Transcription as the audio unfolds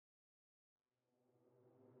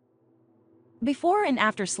Before and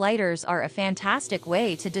after sliders are a fantastic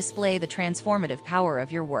way to display the transformative power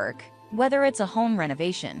of your work. Whether it's a home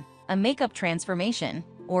renovation, a makeup transformation,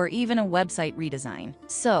 or even a website redesign.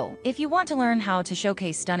 So, if you want to learn how to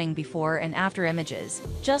showcase stunning before and after images,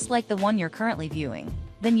 just like the one you're currently viewing,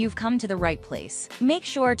 then you've come to the right place. Make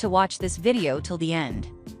sure to watch this video till the end.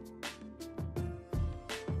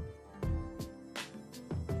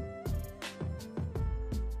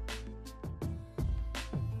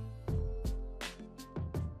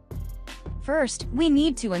 First, we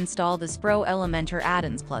need to install the Elementor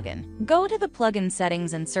add-ins plugin. Go to the plugin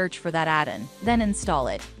settings and search for that add-in, then install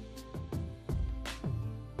it.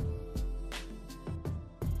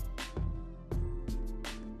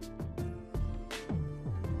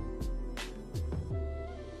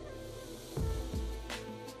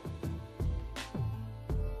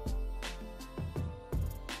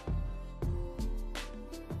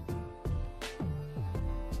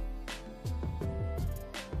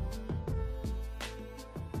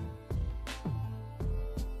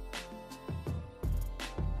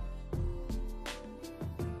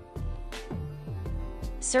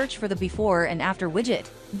 Search for the before and after widget,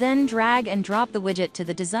 then drag and drop the widget to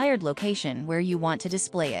the desired location where you want to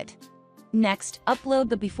display it. Next, upload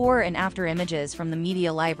the before and after images from the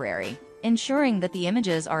media library, ensuring that the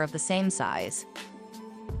images are of the same size.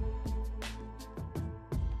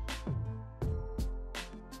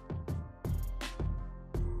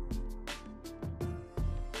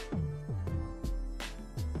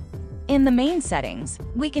 In the main settings,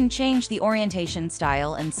 we can change the orientation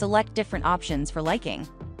style and select different options for liking.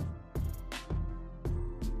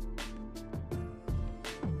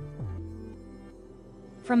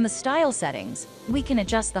 From the style settings, we can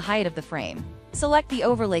adjust the height of the frame, select the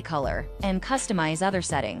overlay color, and customize other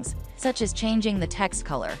settings, such as changing the text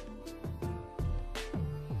color.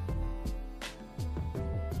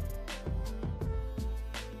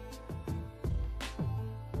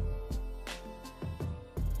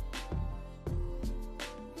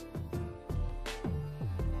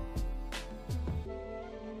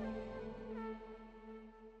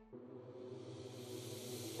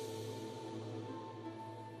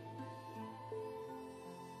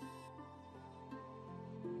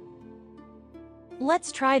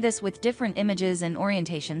 Let's try this with different images and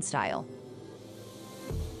orientation style.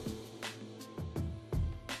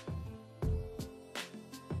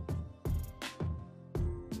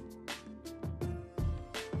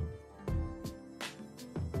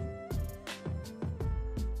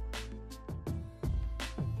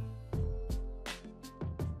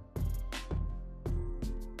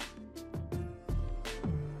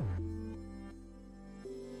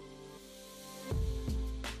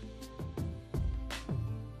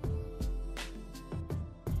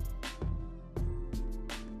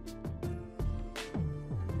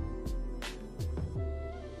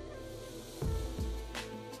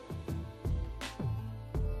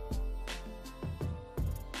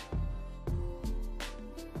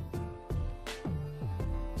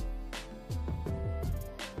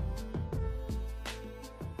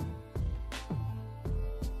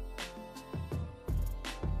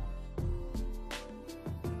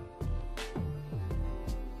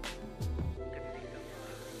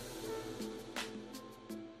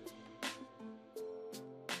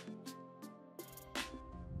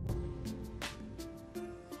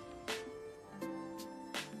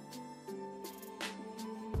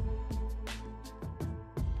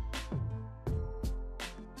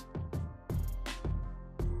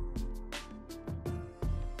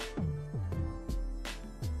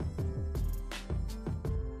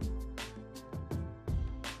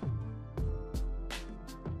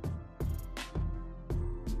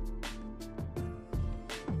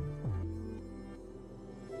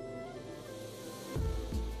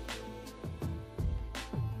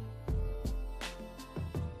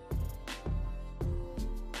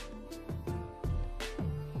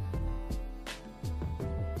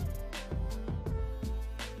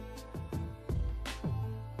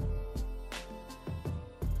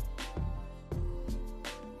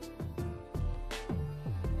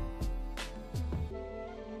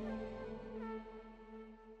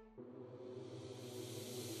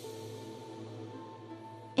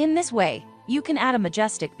 In this way, you can add a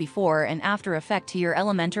majestic before and after effect to your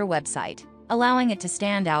Elementor website, allowing it to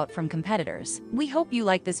stand out from competitors. We hope you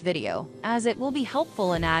like this video, as it will be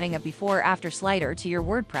helpful in adding a before-after slider to your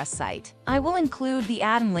WordPress site. I will include the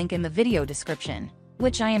add-in link in the video description,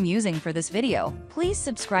 which I am using for this video. Please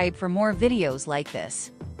subscribe for more videos like this.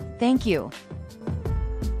 Thank you.